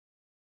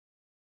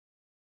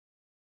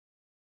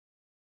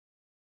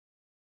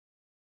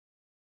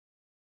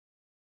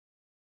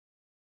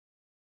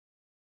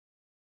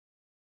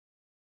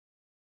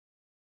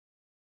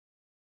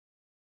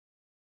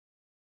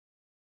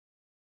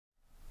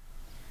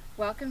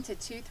Welcome to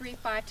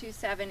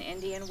 23527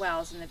 Indian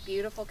Wells in the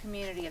beautiful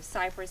community of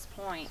Cypress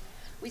Point.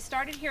 We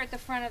started here at the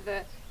front of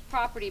the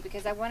property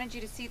because I wanted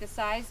you to see the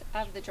size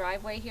of the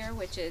driveway here,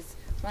 which is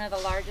one of the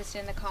largest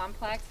in the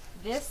complex.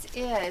 This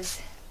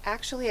is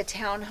actually a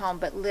townhome,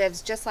 but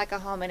lives just like a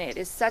home, and it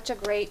is such a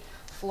great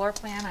floor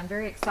plan. I'm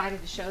very excited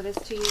to show this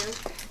to you.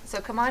 So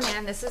come on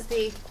in. This is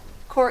the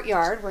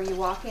courtyard where you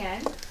walk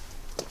in,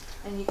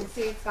 and you can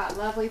see it's got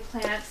lovely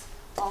plants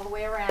all the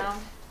way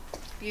around.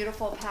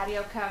 Beautiful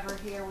patio cover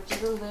here, which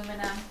is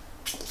aluminum,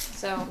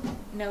 so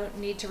no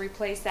need to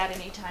replace that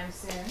anytime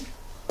soon.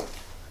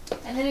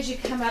 And then as you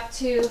come up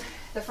to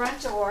the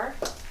front door,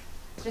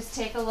 just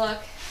take a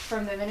look.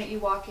 From the minute you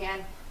walk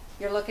in,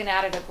 you're looking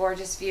at a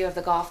gorgeous view of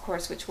the golf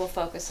course, which we'll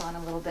focus on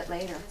a little bit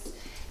later.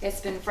 It's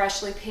been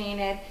freshly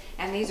painted,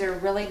 and these are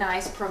really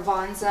nice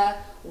Provanza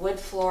wood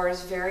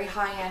floors, very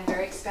high-end,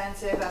 very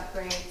expensive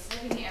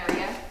upgrades. Living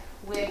area,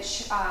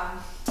 which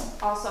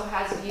also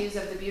has views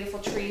of the beautiful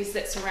trees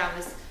that surround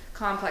this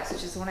complex,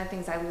 which is one of the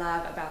things I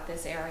love about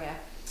this area.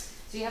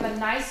 So you have a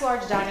nice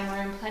large dining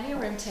room, plenty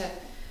of room to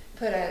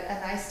put a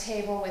nice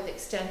table with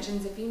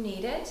extensions if you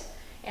need it.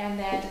 And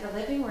then the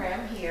living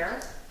room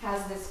here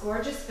has this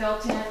gorgeous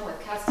built-in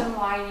with custom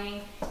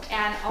lighting,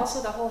 and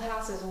also the whole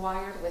house is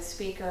wired with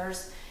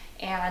speakers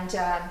and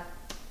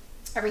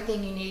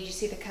everything you need. You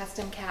see the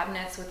custom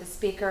cabinets with the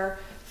speaker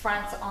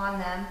fronts on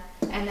them.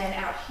 And then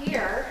out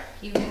here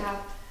you have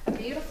a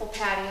beautiful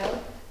patio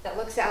that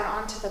looks out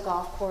onto the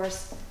golf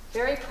course.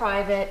 Very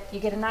private.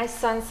 You get a nice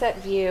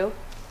sunset view,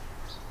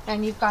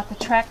 and you've got the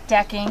Trek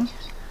decking,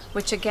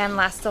 which again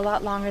lasts a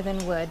lot longer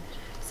than wood.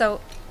 So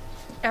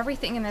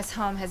everything in this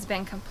home has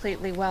been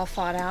completely well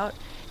thought out.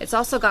 It's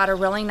also got a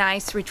really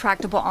nice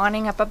retractable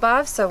awning up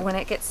above, so when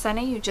it gets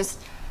sunny you just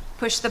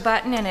push the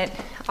button and it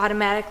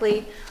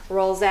automatically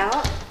rolls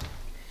out.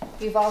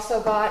 You've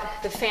also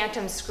got the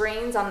phantom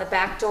screens on the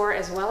back door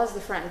as well as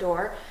the front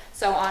door,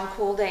 so on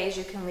cool days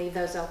you can leave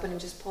those open and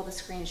just pull the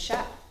screen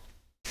shut.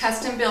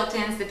 Custom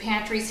built-ins, the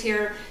pantries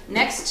here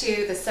next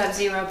to the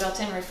Sub-Zero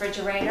built-in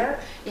refrigerator.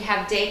 You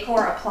have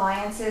decor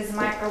appliances,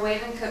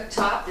 microwave and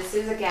cooktop. This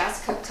is a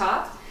gas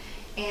cooktop.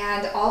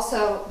 And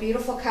also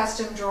beautiful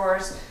custom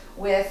drawers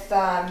with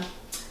a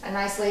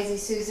nice Lazy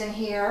Susan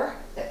here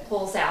that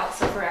pulls out,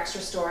 so for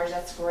extra storage,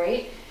 that's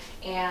great.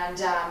 And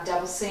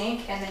double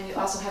sink, and then you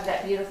also have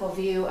that beautiful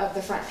view of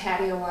the front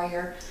patio while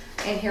you're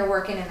in here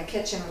working in the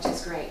kitchen, which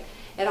is great.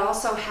 It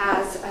also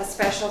has a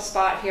special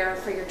spot here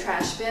for your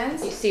trash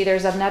bins. You see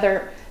there's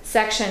another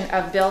section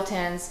of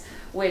built-ins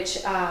which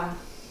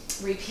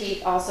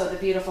repeat also the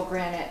beautiful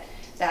granite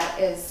that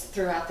is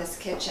throughout this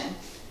kitchen.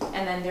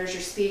 And then there's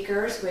your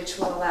speakers, which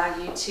will allow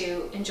you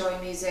to enjoy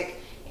music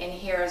in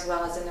here as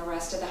well as in the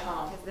rest of the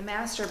home. The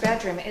master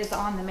bedroom is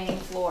on the main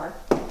floor.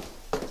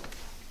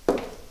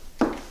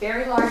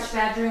 Very large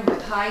bedroom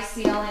with high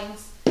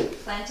ceilings,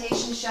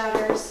 plantation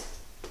shutters.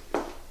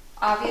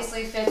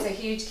 Obviously fits a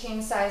huge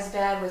king-size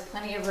bed with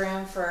plenty of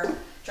room for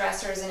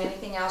dressers and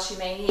anything else you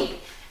may need.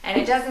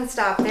 And it doesn't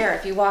stop there.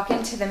 If you walk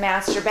into the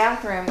master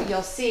bathroom,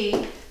 you'll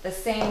see the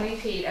same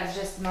repeat of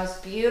just the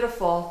most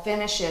beautiful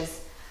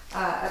finishes.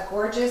 A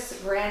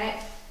gorgeous granite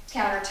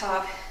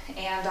countertop,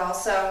 and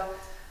also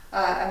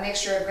a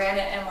mixture of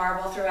granite and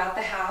marble throughout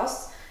the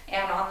house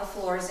and on the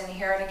floors in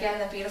here. And again,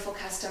 the beautiful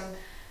custom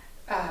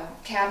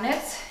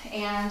cabinets.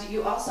 And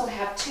you also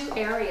have two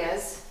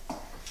areas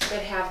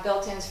that have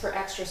built-ins for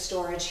extra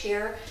storage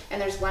here, and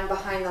there's one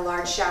behind the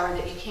large shower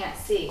that you can't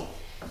see.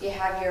 You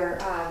have your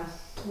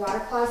water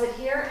closet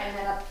here, and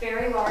then a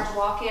very large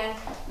walk-in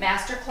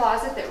master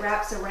closet that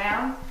wraps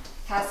around,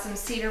 has some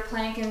cedar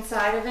plank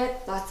inside of it,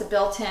 lots of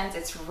built-ins.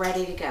 It's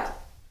ready to go.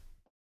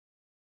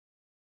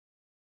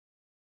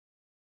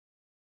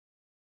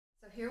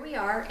 So here we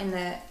are in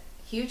the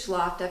huge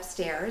loft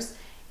upstairs,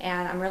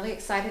 and I'm really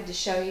excited to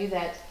show you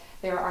that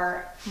there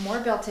are more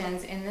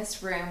built-ins in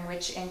this room,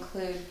 which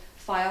include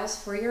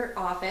files for your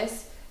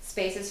office,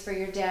 spaces for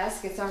your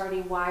desk. It's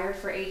already wired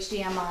for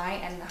HDMI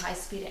and the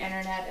high-speed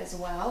internet as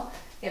well.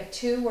 You have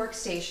two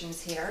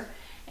workstations here,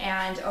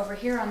 and over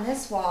here on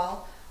this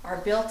wall are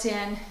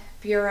built-in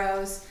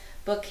bureaus,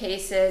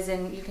 bookcases,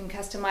 and you can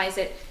customize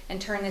it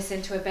and turn this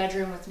into a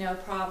bedroom with no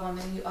problem.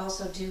 And you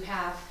also do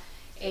have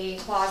a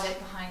closet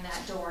behind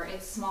that door.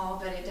 It's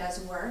small, but it does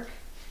work.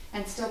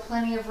 And still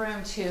plenty of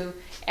room to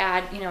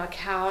add, a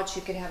couch.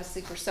 You could have a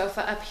sleeper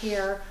sofa up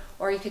here,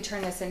 or you could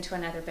turn this into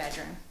another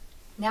bedroom.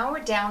 Now we're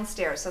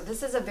downstairs. So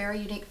this is a very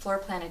unique floor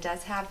plan. It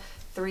does have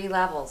 3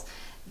 levels.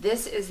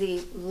 This is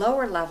the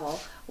lower level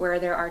where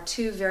there are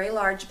 2 very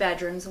large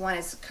bedrooms. One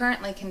is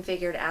currently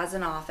configured as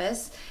an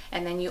office,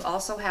 and then you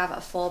also have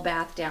a full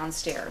bath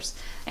downstairs.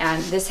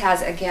 And this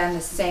has, again,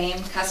 the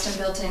same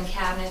custom built-in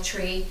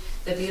cabinetry,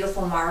 the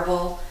beautiful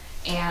marble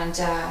and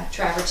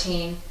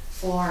travertine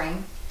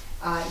flooring.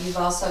 You've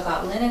also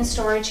got linen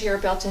storage here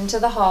built into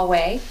the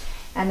hallway.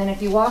 And then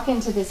if you walk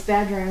into this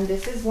bedroom,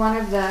 this is one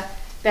of the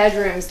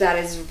bedrooms that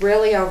is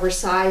really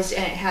oversized,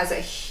 and it has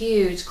a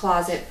huge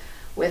closet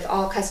with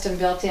all custom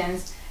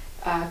built-ins.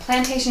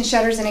 plantation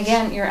shutters, and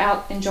again, you're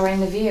out enjoying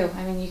the view.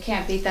 I mean, you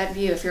can't beat that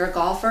view. If you're a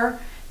golfer,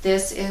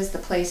 this is the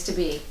place to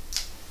be.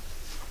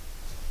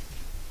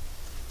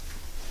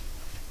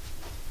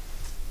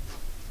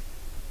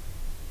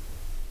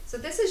 So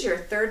this is your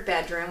third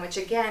bedroom, which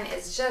again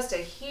is just a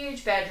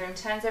huge bedroom,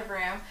 tons of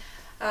room.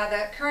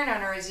 The current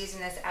owner is using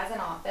this as an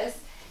office,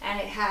 and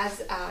it has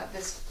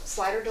this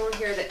slider door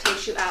here that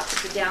takes you out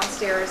to the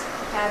downstairs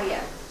patio.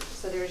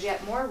 So there's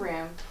yet more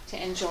room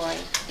to enjoy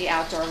the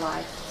outdoor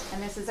life.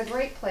 And this is a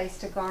great place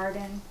to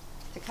garden,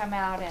 to come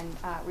out and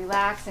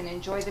relax and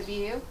enjoy the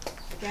view,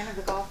 again, of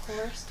the golf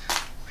course.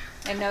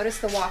 And notice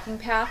the walking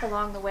path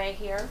along the way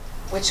here,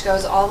 which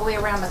goes all the way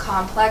around the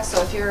complex.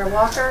 So if you're a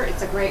walker,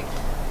 it's a great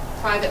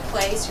private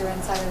place. You're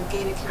inside of a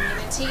gated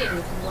community and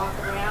you can walk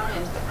around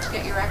and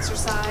get your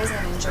exercise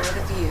and enjoy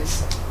the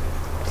views.